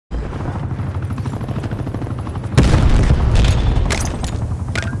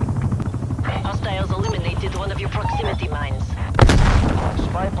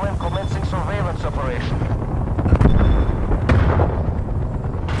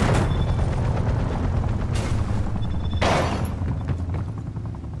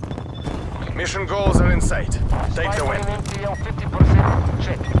Mission goals are in sight. Take the win. NPL 50%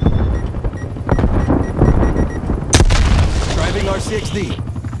 check. Driving RCXD.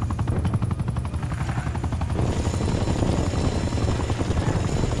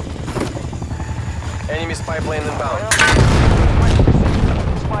 Enemy spy plane inbound.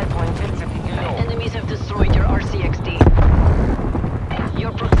 Spy plane density low. Enemies have destroyed your RCXD.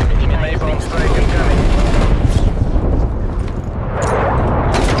 Your proximity mine Enemy has been bomb strike destroyed. incoming.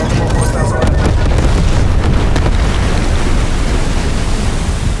 All hostiles landed.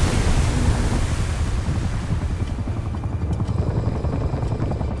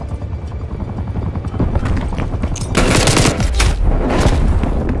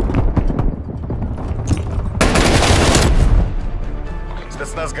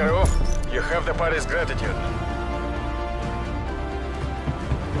 Spetsnaz Garo, you have the party's gratitude.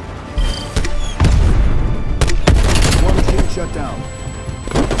 One machine shut down.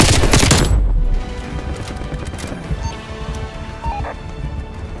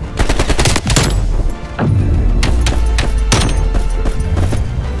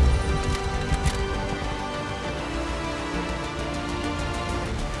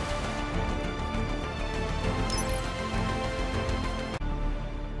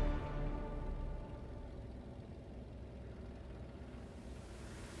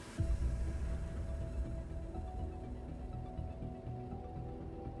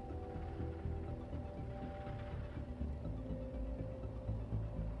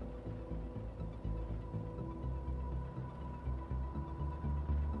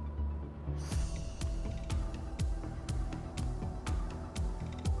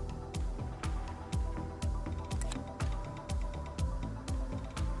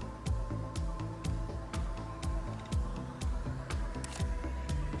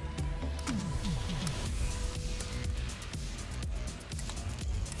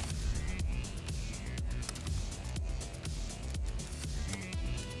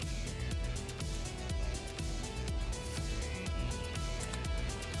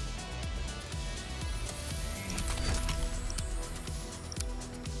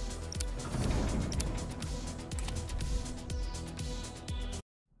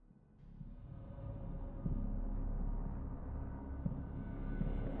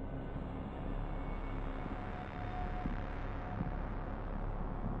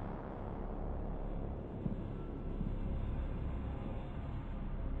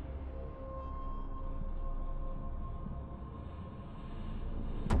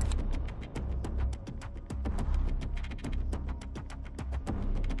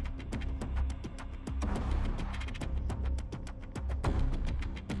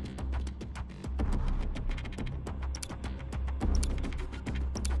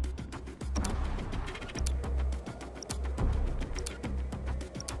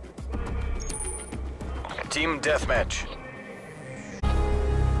 Team deathmatch.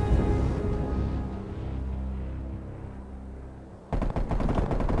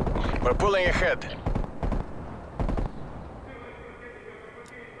 We're pulling ahead.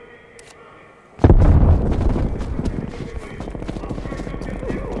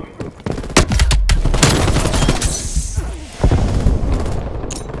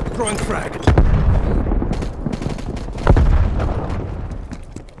 Throwing frag.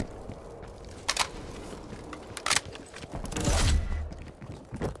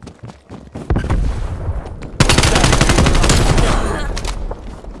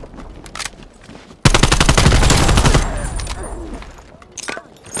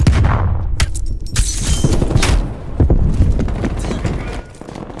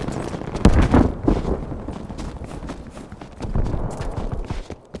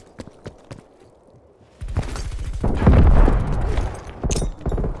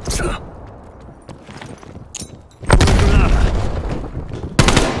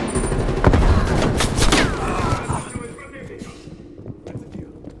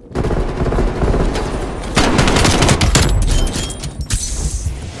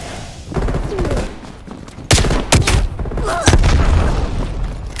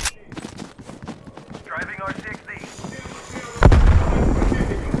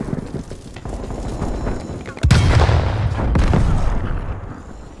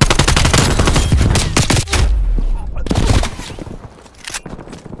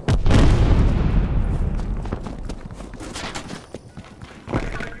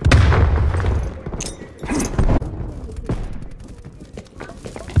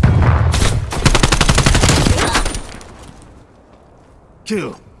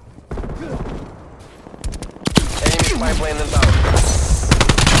 Kill. Enemy spy plane inbound.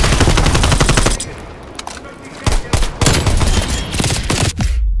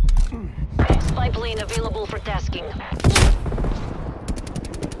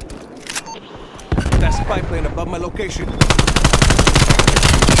 location.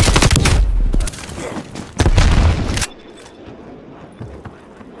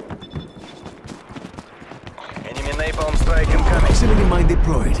 Enemy napalm strike incoming. Proximity mine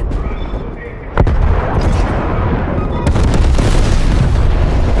deployed.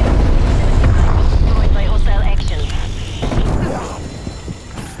 Destroyed by hostile action.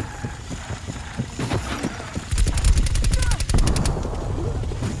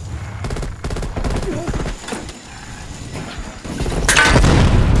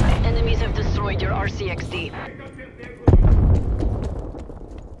 Enemies have destroyed your RCXD.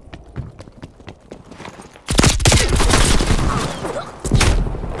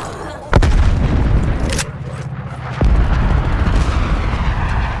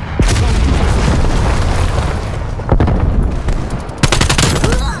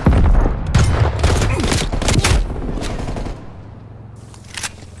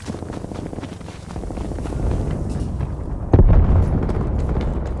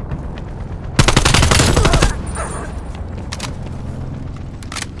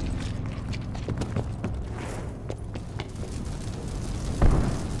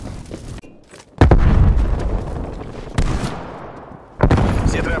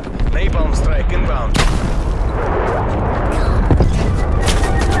 Z-trap, napalm strike inbound.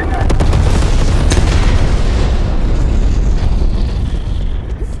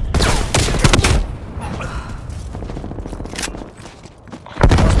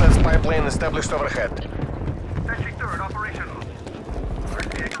 Hostile spy plane established overhead.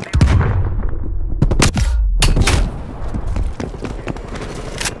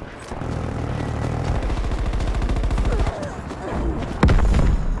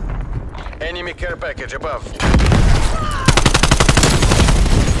 Enemy care package above.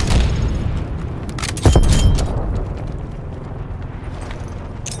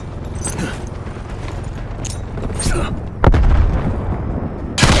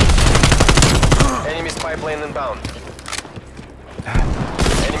 Enemy spy plane inbound.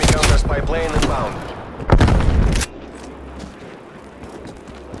 Enemy counter spy plane inbound.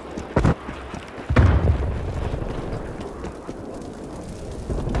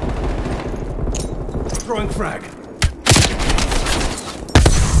 Throwing frag.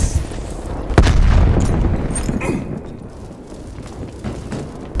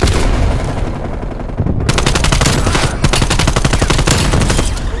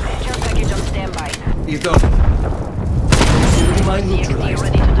 Care package on standby. He's done. Proximity mine RCXD neutralized.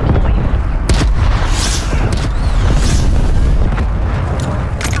 ready to deploy.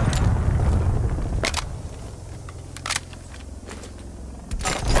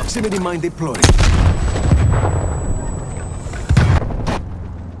 Proximity mine deployed.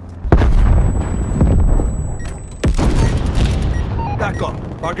 Back up.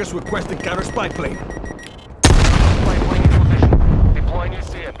 Targets requesting counter spy plane. Spy plane in position. Deploying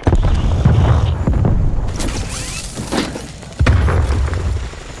ECM.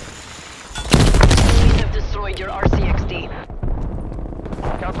 Enemies have destroyed your RCXD.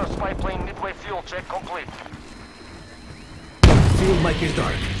 Counter spy plane midway fuel check complete. Field mic is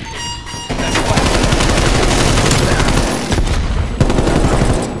dark.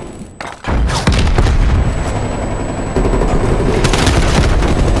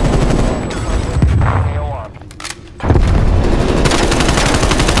 AOR.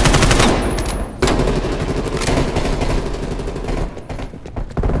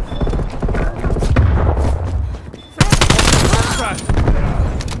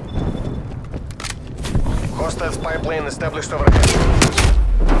 Hostile spy plane established overhead.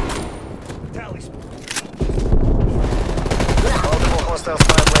 Tallies. Multiple hostile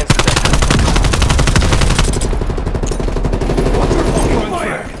spy planes detected. Throwing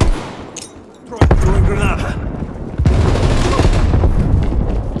fire. Throwing grenade.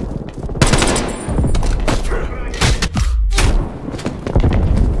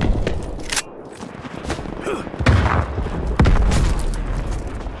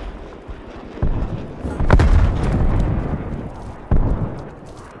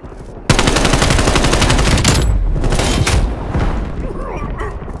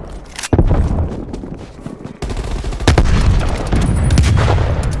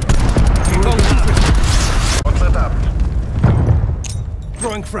 Gauntlet up.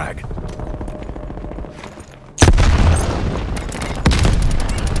 Throwing frag.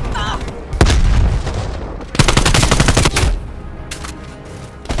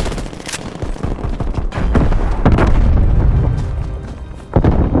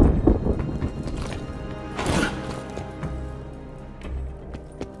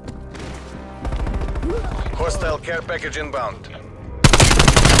 Hostile care package inbound.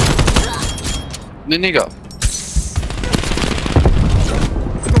 Ninja.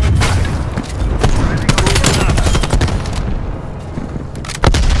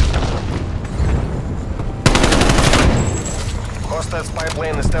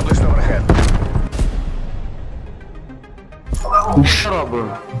 plane established overhead. Shut up, bro.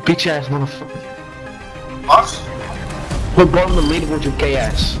 Bitch ass motherfucker. What? Put ball in the lead with your gay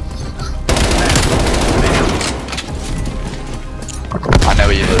ass. I know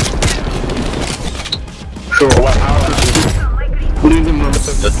you live. Sure, what? What do you mean, Mate,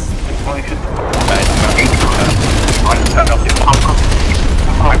 I'm turned off your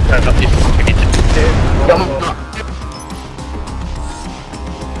I'm turned off your fucking internet.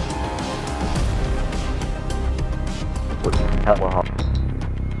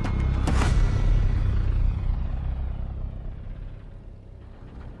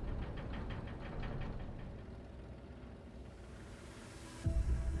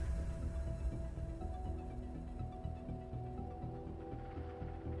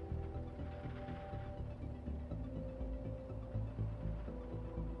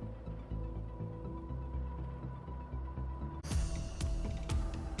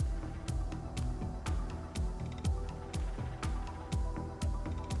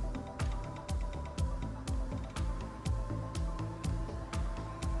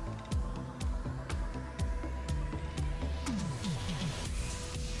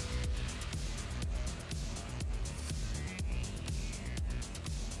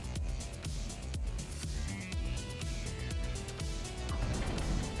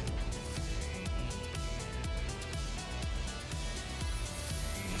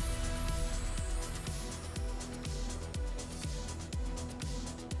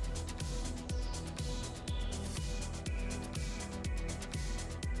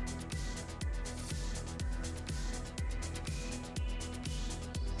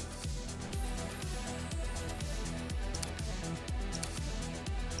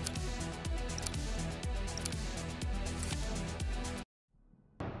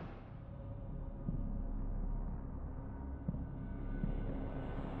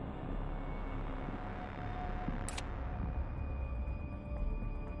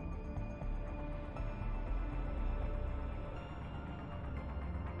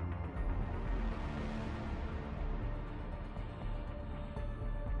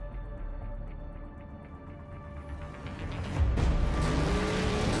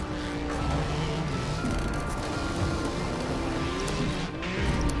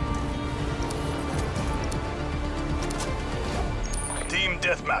 Team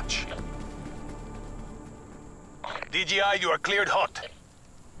deathmatch. DGI, you are cleared hot.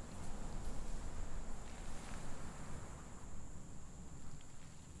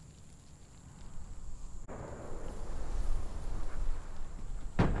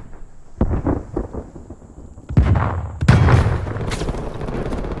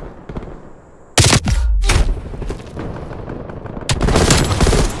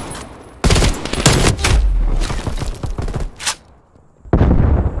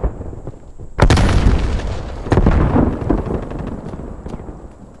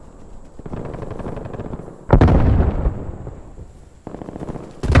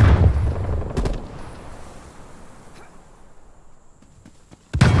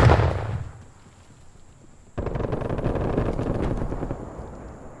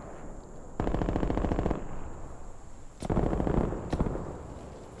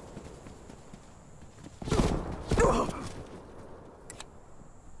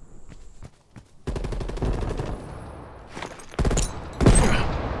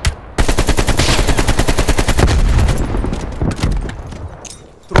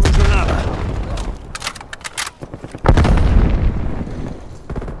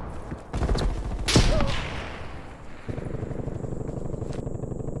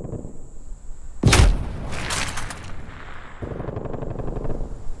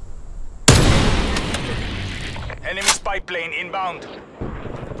 Enemy spy plane inbound.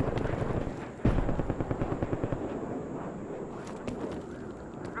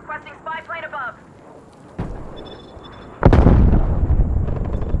 Requesting spy plane above.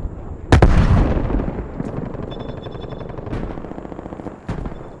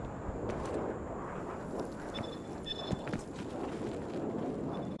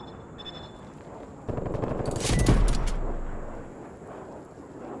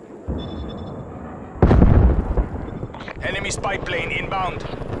 Enemy spy plane inbound.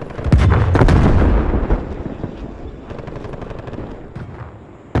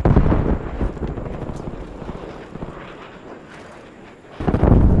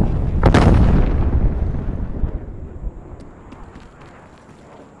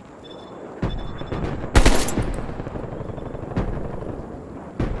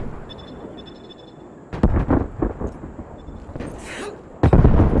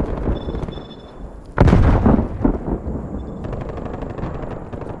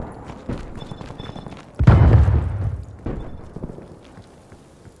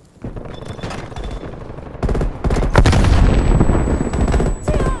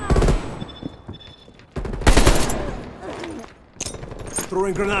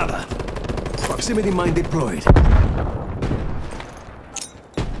 Throwing granada. Proximity mine deployed.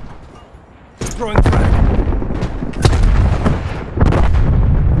 Throwing frag.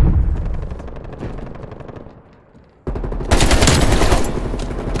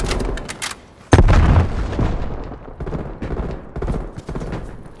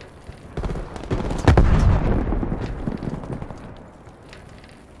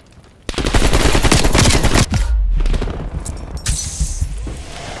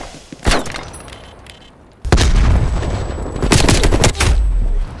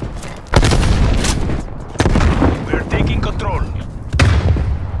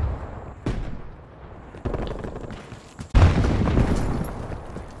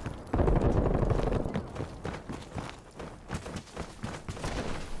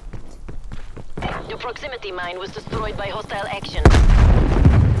 Your proximity mine was destroyed by hostile action.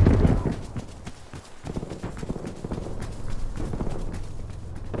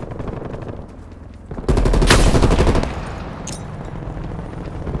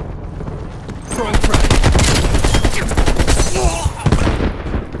 Throwing frag.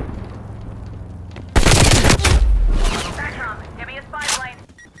 Give me a spy plane.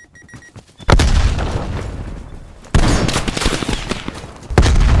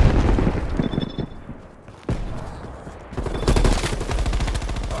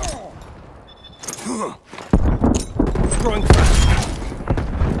 Throwing frag.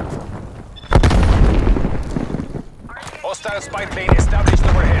 Hostile spy plane established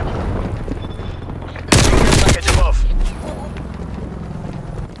overhead. Package above.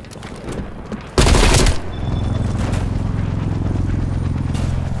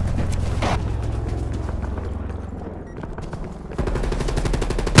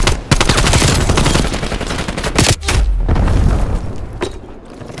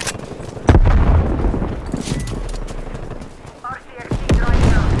 RCXD drawing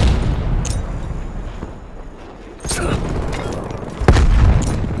down.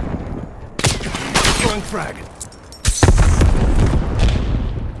 Throwing frag.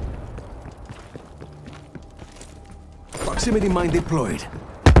 Proximity mine deployed.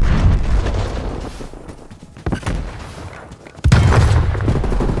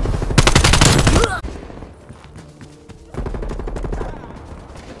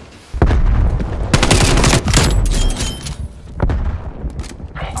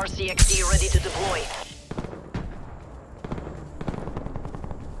 RCXD ready to deploy.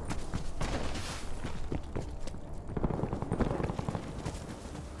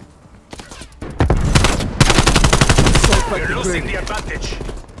 We're losing the advantage.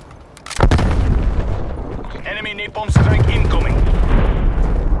 Enemy napalm strike incoming.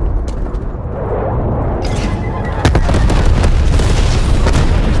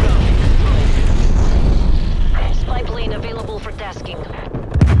 Spy plane available for tasking.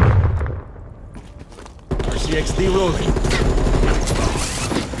 RCXD rolling.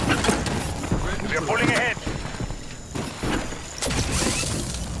 We're pulling ahead.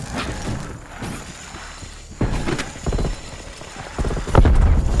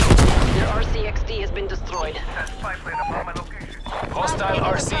 Your RCXD has been destroyed. Spy plane above my location. Hostile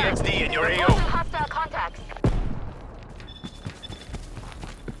RCXD in your AO. Hostile contacts.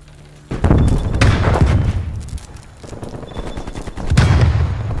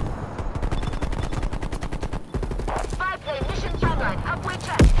 Spy plane mission timeline. Halfway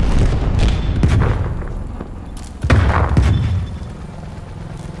check.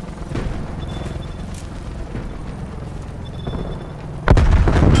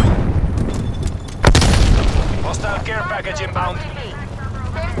 Hostile care package inbound.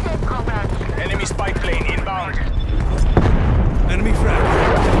 Stay safe, comrades. Enemy spy plane inbound. Enemy frag.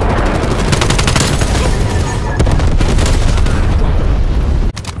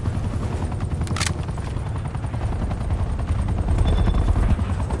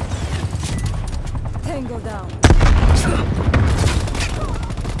 Tango down.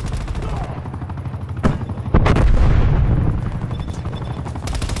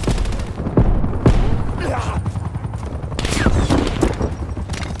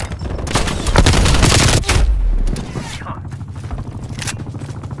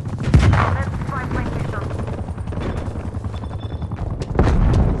 Spy plane mission.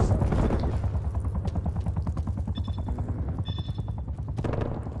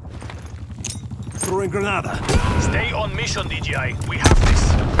 Throwing granada. Stay on mission, DJI. We have this.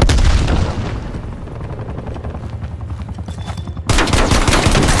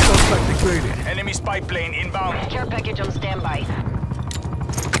 Suspect degraded. Enemy spy plane inbound. Care package on standby.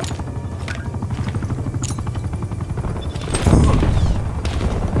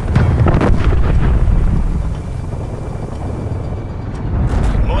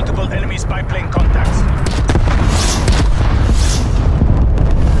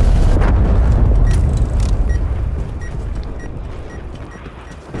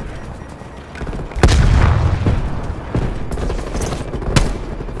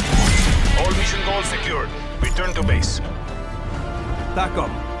 Back up.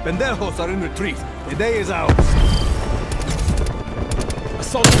 Pendejos are in retreat. The day is ours.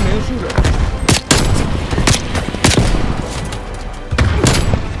 Assault the male shooter.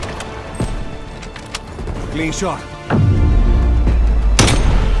 Clean shot.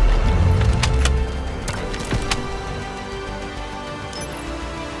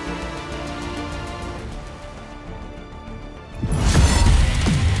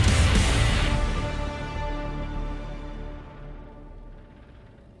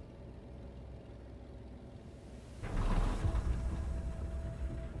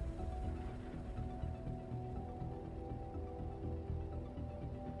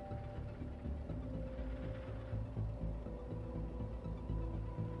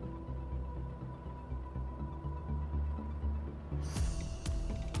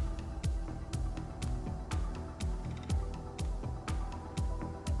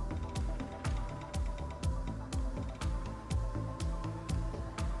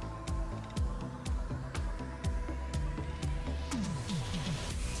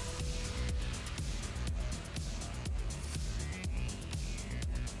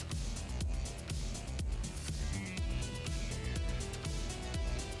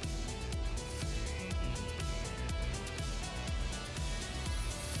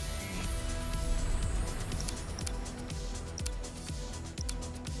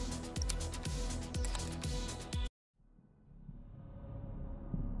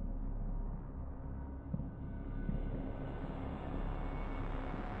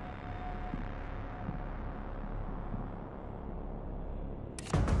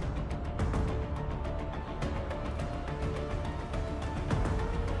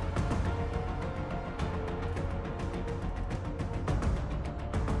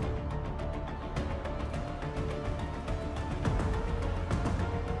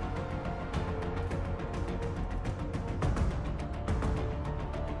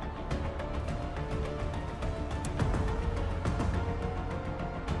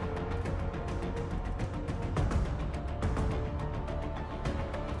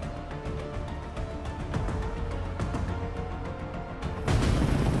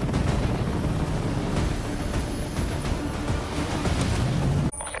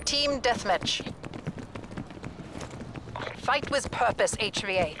 Team deathmatch. Fight with purpose,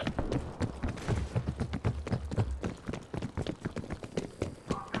 HVA.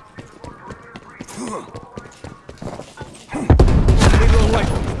 Reload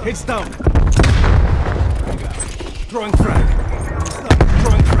rifle. Hits down. Throwing frag. Stop.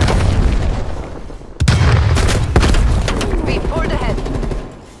 Throwing frag. Report ahead.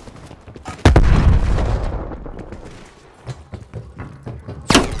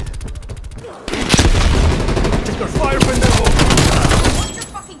 Check your fire, pendejo. Watch your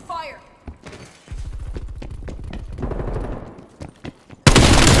fucking fire!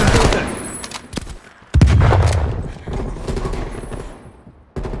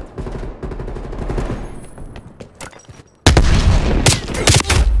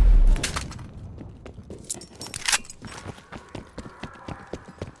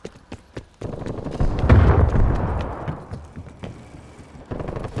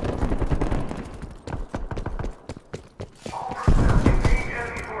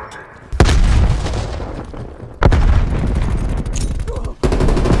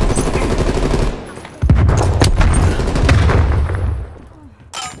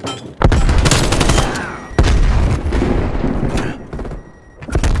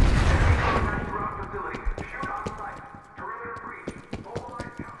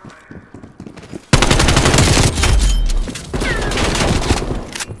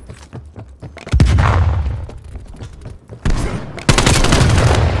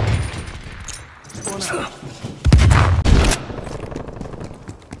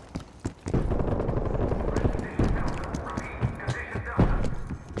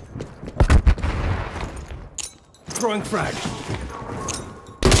 Throwing frag. Throwing frag.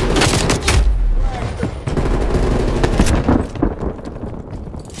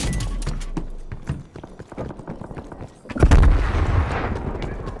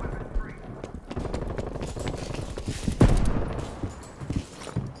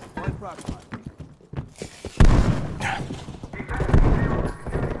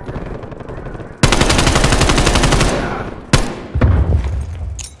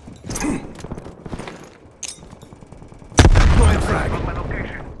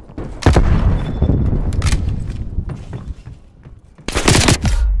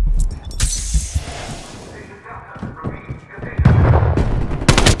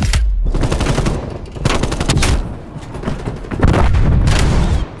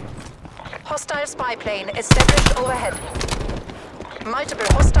 Hostile spy plane established overhead. Multiple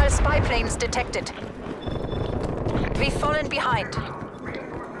hostile spy planes detected. We've fallen behind.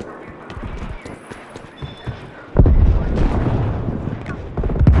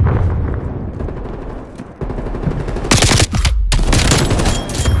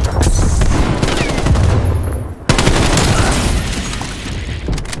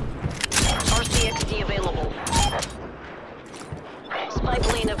 RCXD available. Spy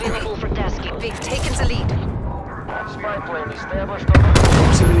plane available for tasking. We've taken the lead. Spy plane established on the...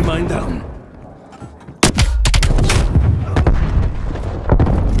 Proximity mine down.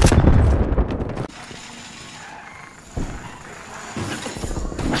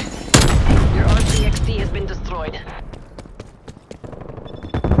 Your RCXD has been destroyed.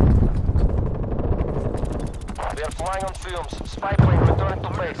 We are flying on fumes. Spy plane returning to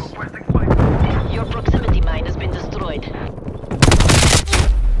base. Your proximity mine has been destroyed.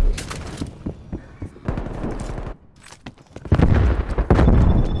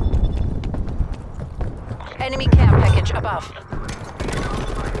 Enemy care package above.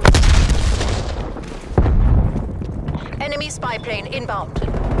 Enemy spy plane inbound.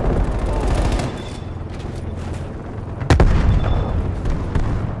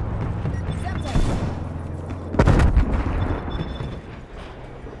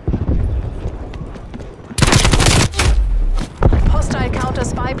 Hostile counter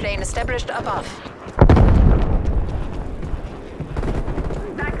spy plane established above.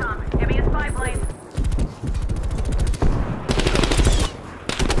 SATCOM, give me a spy plane.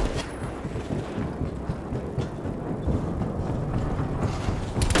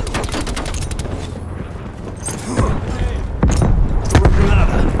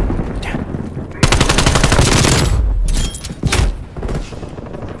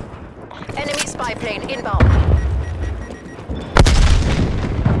 Enemy spy plane inbound.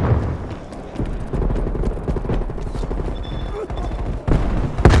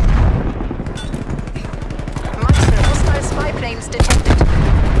 Multiple hostile spy planes detected.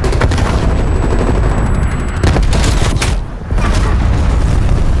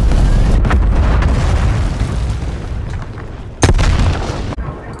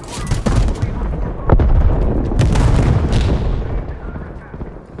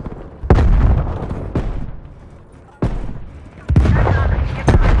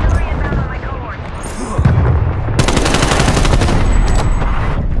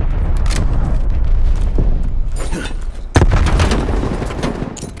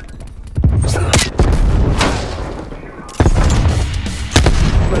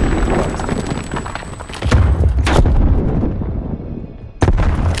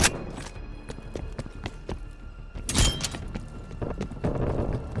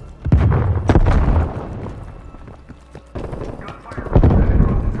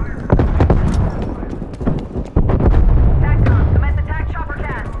 SATCOM, commence attack chopper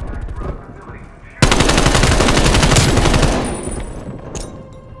cast.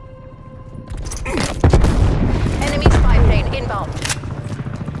 Enemy spy plane inbound.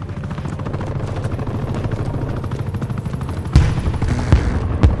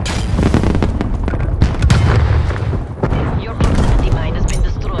 Your proximity mine has been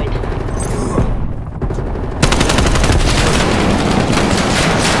destroyed.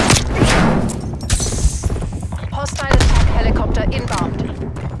 Hostile attack helicopter inbound.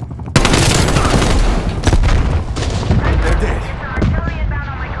 They're dead. Artillery inbound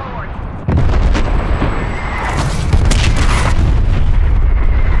on my cohort.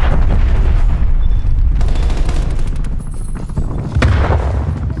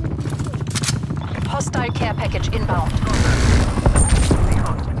 Hostile care package inbound.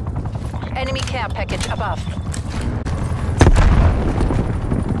 Enemy care package above.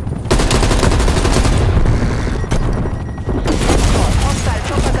 Hostile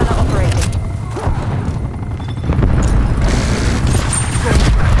chopper gunner operating.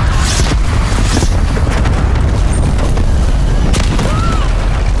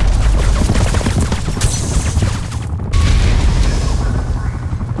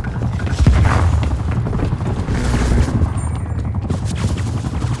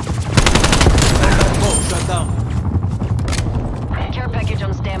 Combat mode shut down.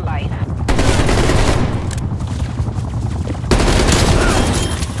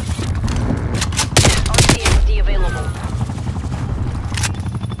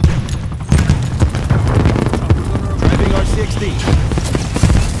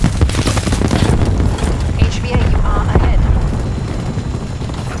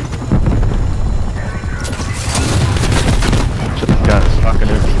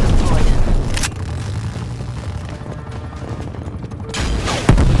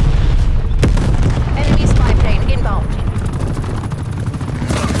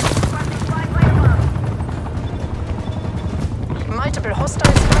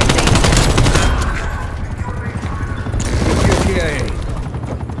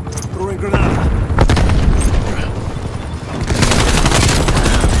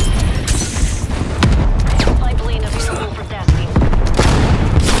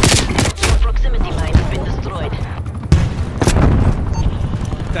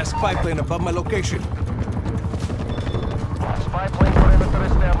 above my location. Spy plane perimeter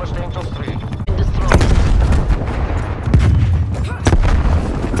established, Angel 3. Destroyed.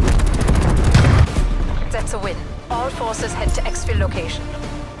 That's a win. All forces head to exfil location.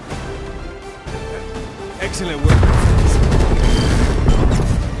 Excellent work.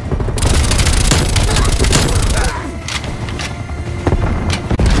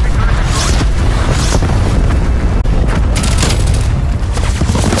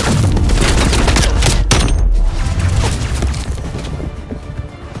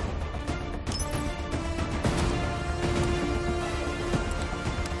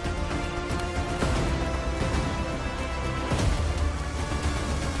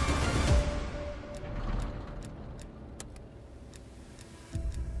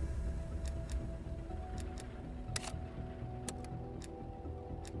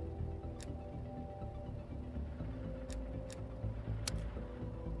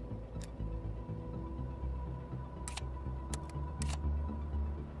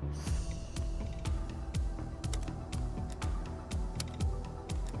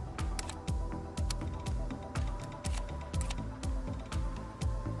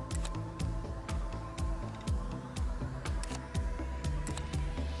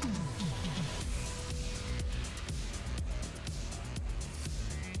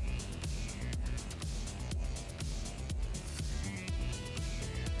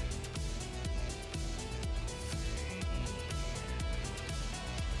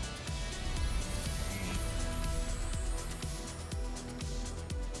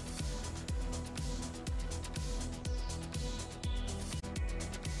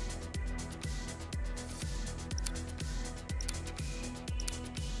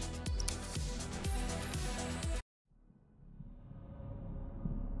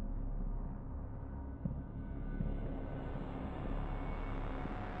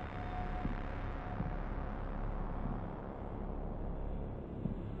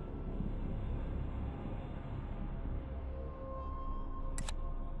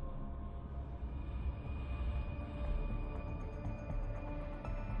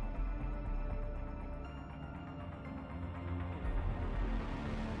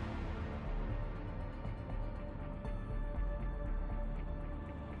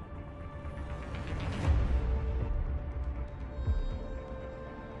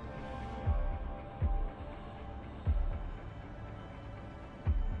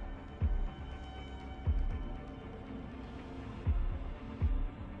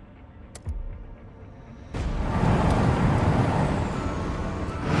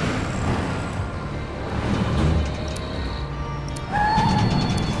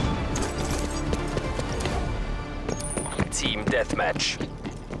 Team deathmatch.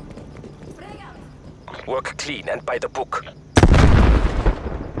 Work clean and by the book.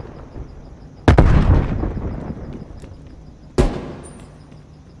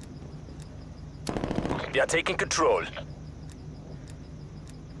 We are taking control.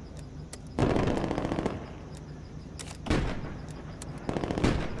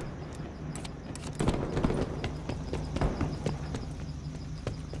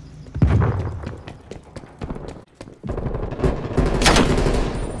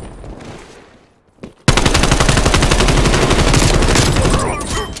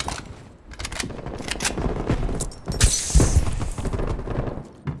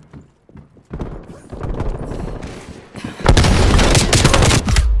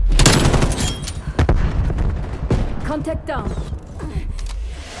 Contact down.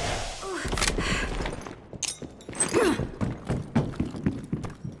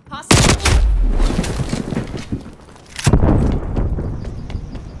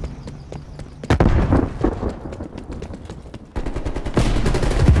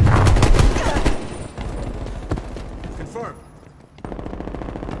 Confirmed.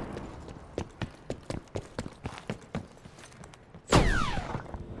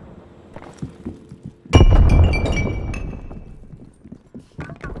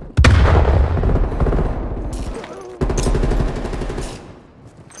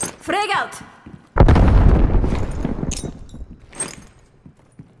 Frag out!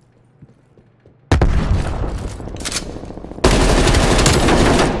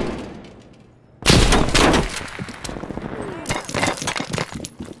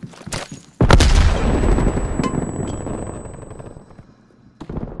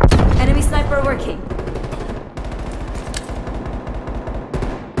 Enemy sniper working.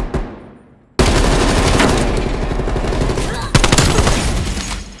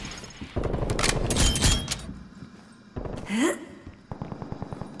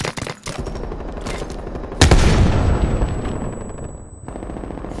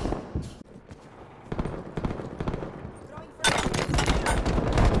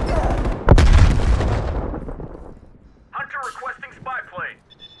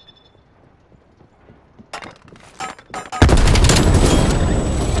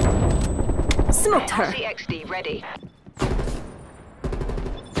 ready.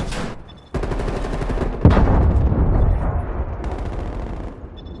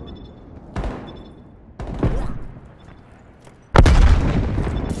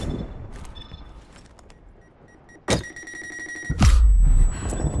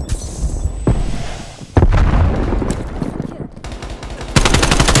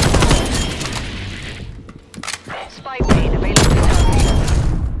 Spy plane available to target.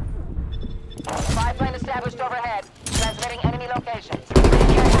 Spy plane established overhead. Transmitting enemy locations.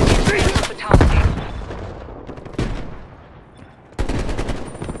 Available for tasking.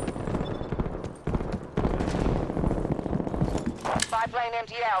 Spy plane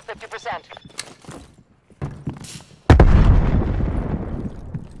MTL 50%.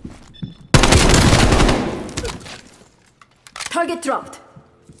 Target dropped.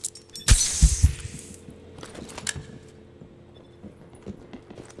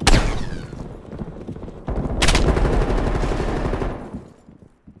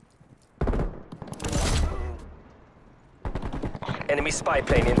 Enemy spy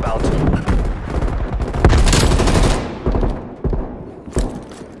plane inbound.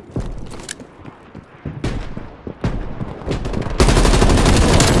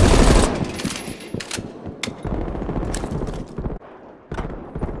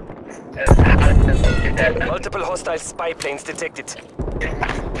 Multiple hostile spy planes detected.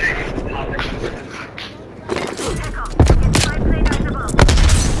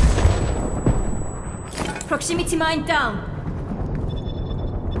 Proximity mine down.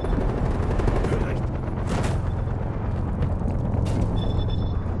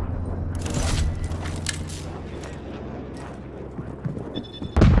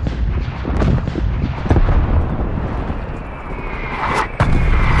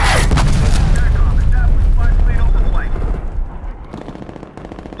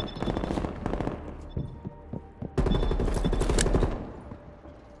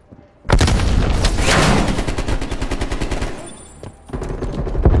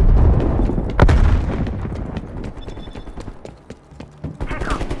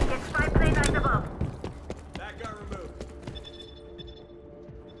 That got removed.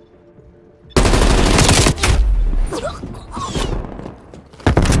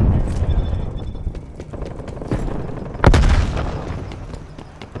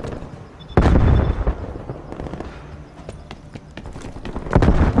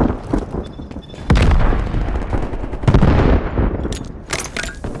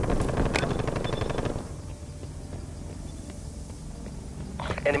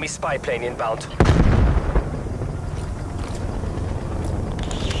 Enemy spy plane inbound.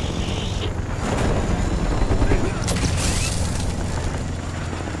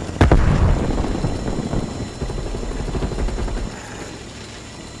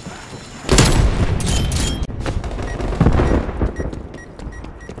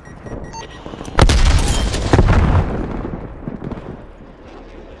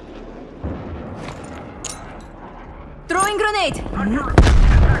 Throwing grenade.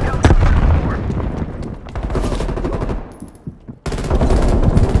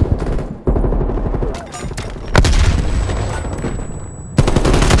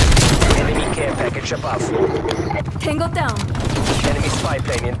 Enemy care package above. Tango down. Enemy spy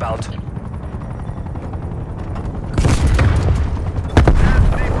plane inbound.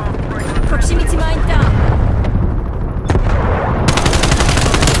 Proximity mine down.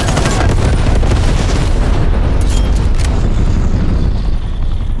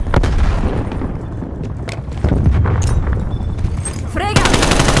 Frag out.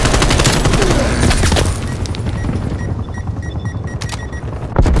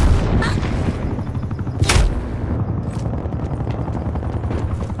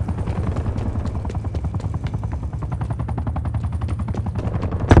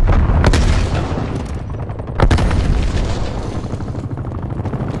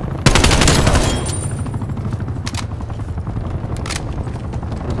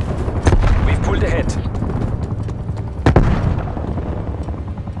 We've pulled ahead.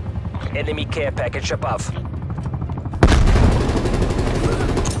 Enemy care package above.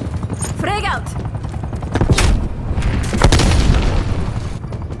 Frag out.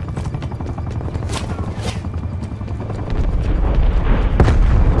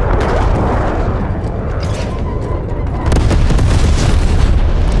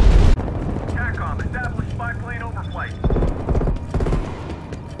 TACOM, establish spy plane overflight.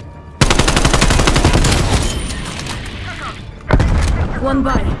 One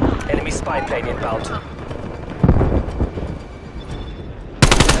body. Enemy spy plane inbound.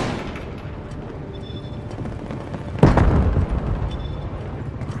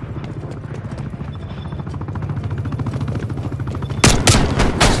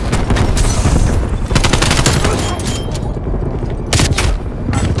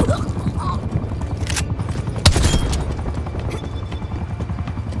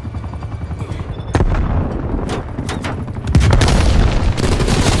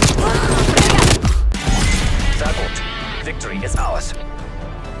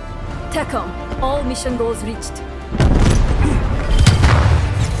 TACOM, all mission goals reached.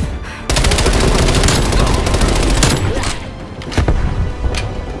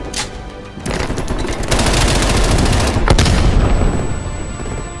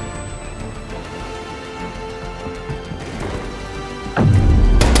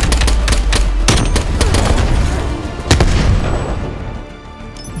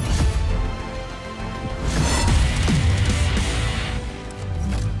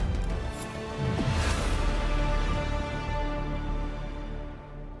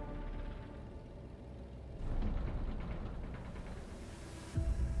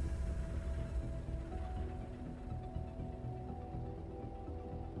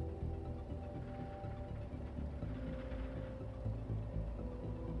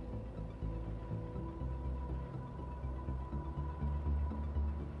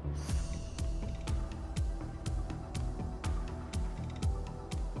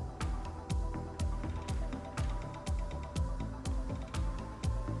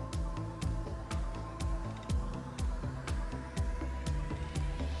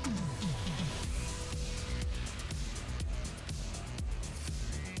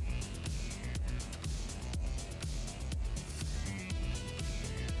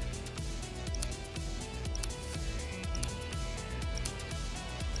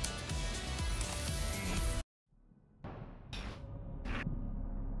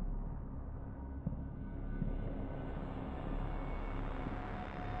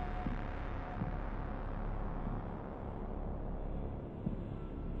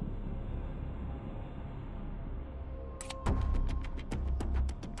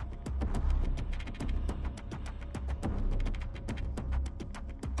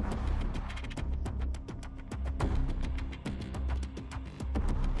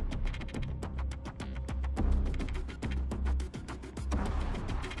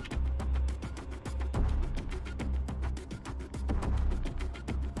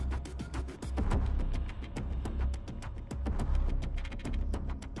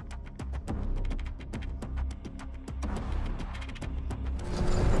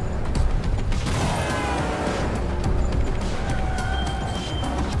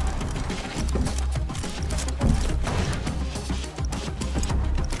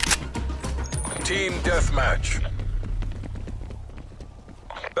 Team deathmatch.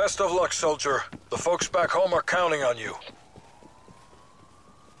 Best of luck, soldier. The folks back home are counting on you.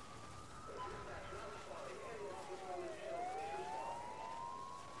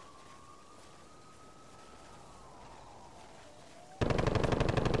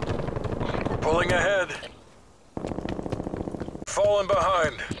 We're pulling ahead. Falling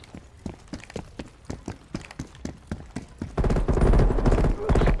behind.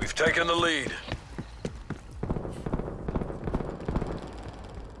 We've taken the lead.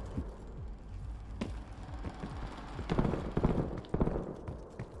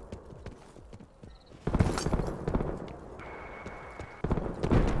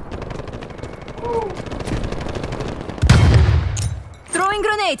 Throwing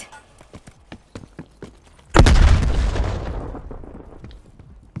grenade!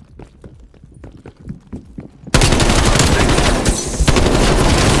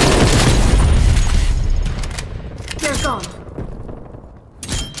 They're gone.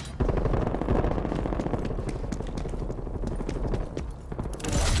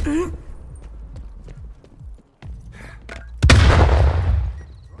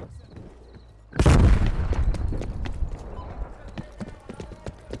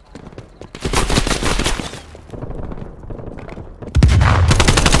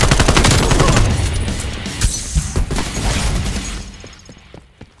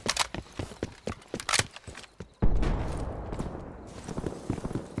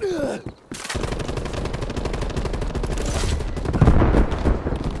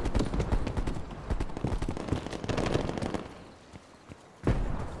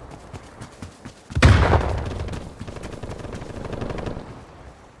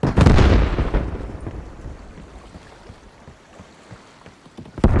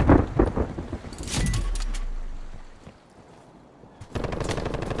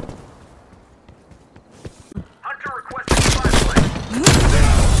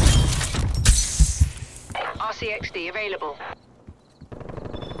 RCXD available.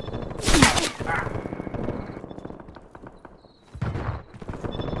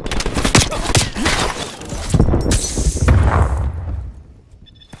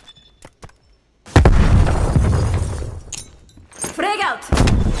 Frag out!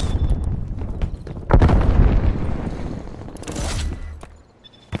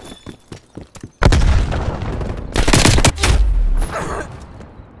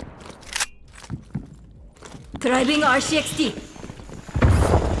 Driving RCXD.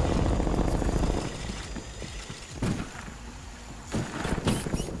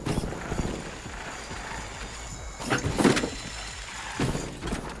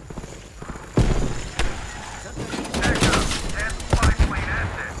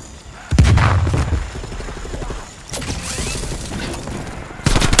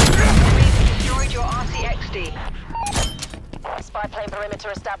 Destroyed your RCXD. Spy plane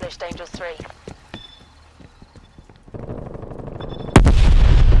perimeter established, Angels 3.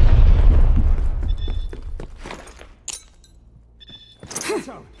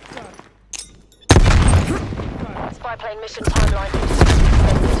 Spy plane mission timeline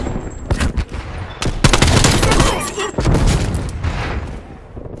suspended.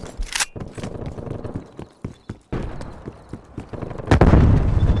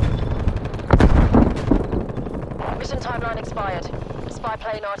 Mission timeline expired. Spy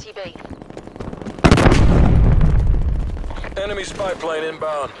plane RTB. Enemy spy plane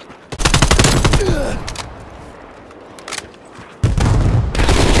inbound.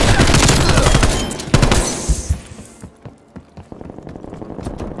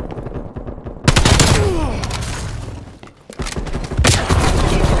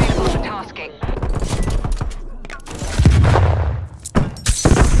 Available for tasking.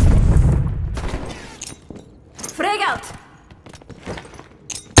 Frag out.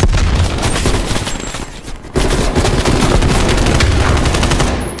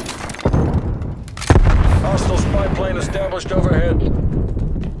 Hostile spy plane established overhead.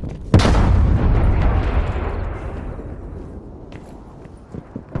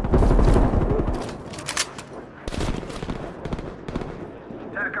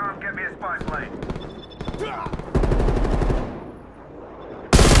 TACOM, get me a spy plane.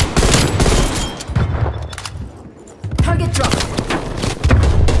 Target drop.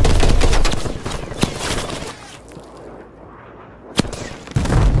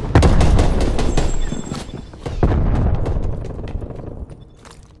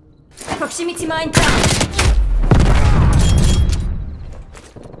 Proximity mine down.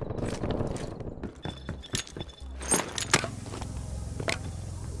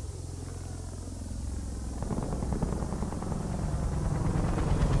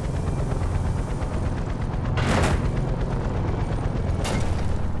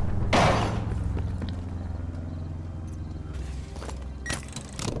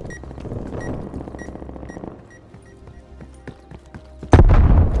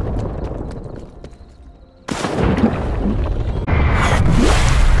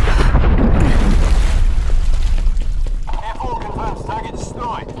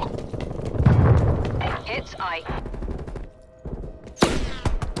 Hits I.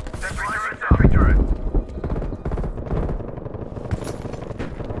 Sentry turret.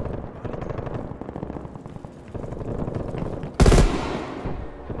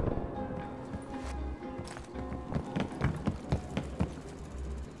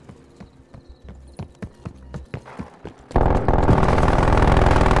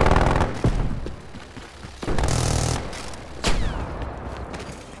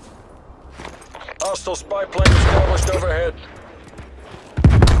 Hostile spy plane established overhead.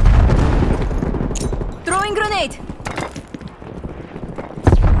 Throwing grenade.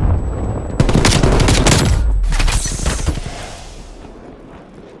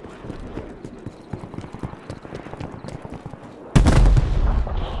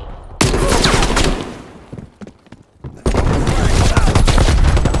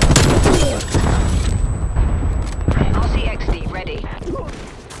 RCXD ready.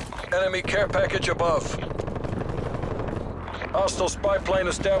 Enemy care package above. Hostile spy plane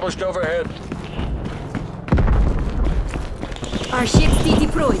established overhead. RCXD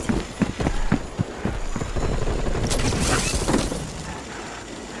deployed.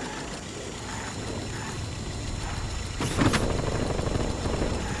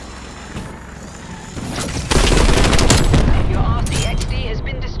 Your RCXD has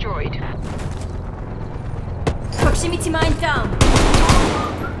been destroyed. Proximity mine down.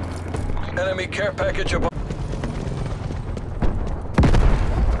 Enemy care package above.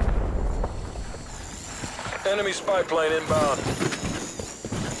 Enemy spy plane inbound.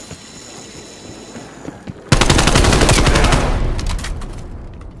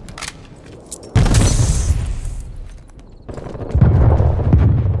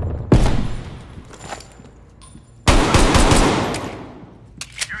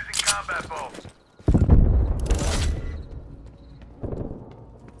 Using combat bolts.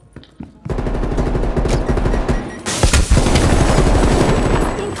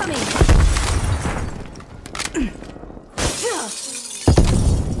 Incoming.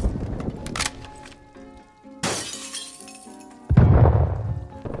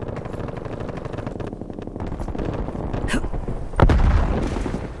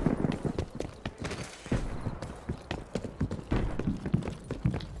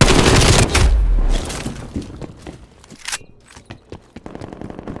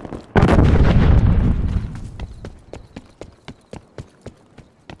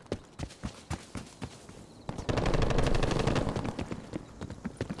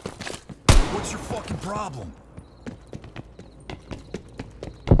 What's your fucking problem?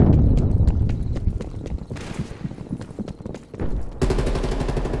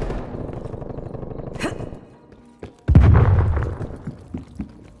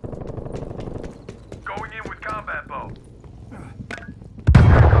 Going in with combat bow.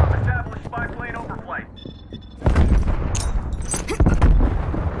 TACOM, establish spy plane overflight.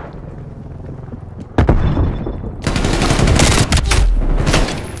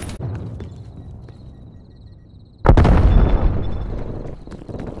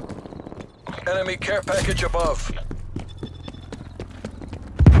 Enemy care package above.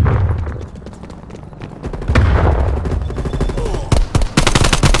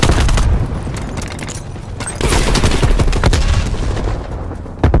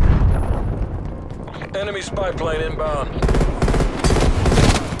 Enemy spy plane inbound.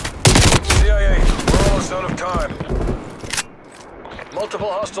 CIA, we're almost out of time.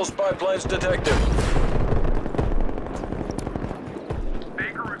 Multiple hostile spy planes detected.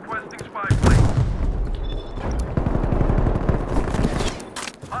 Baker requesting spy plane.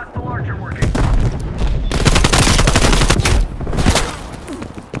 Hostile archer working.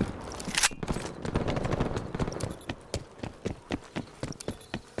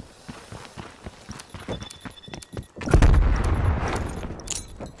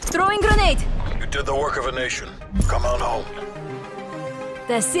 Throwing grenade! You did the work of a nation. Come on home.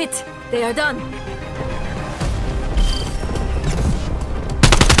 That's it. They are done.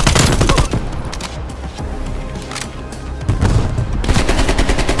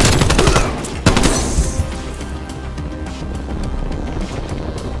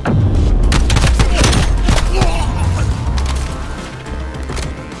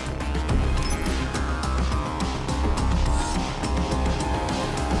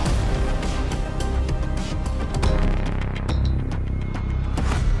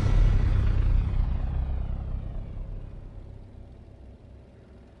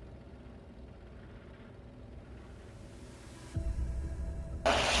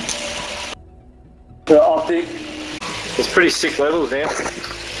 The optic. It's pretty sick levels now.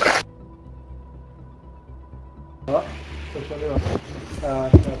 What? Which one do you want?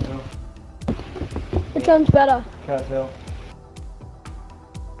 Can't tell. Which one's better? Can't tell.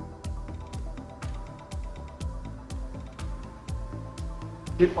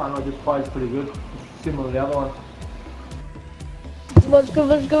 This one I just plays pretty good. It's similar to the other one. What's good,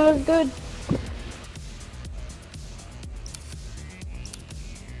 what's good, what's good?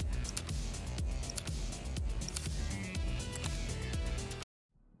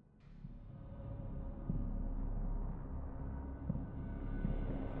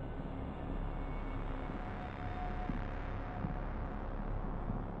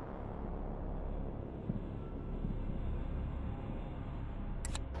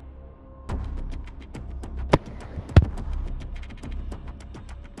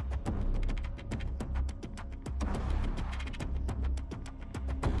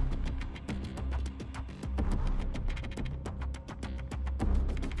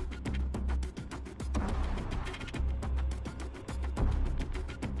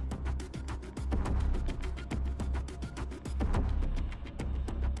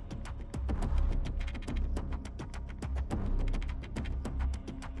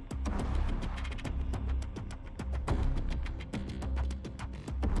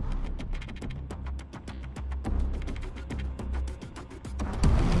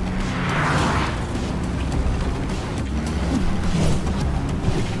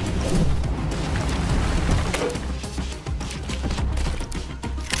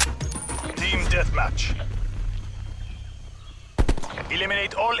 Deathmatch.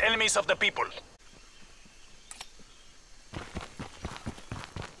 Eliminate all enemies of the people.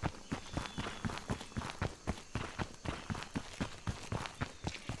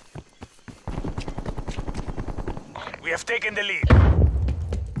 We have taken the lead.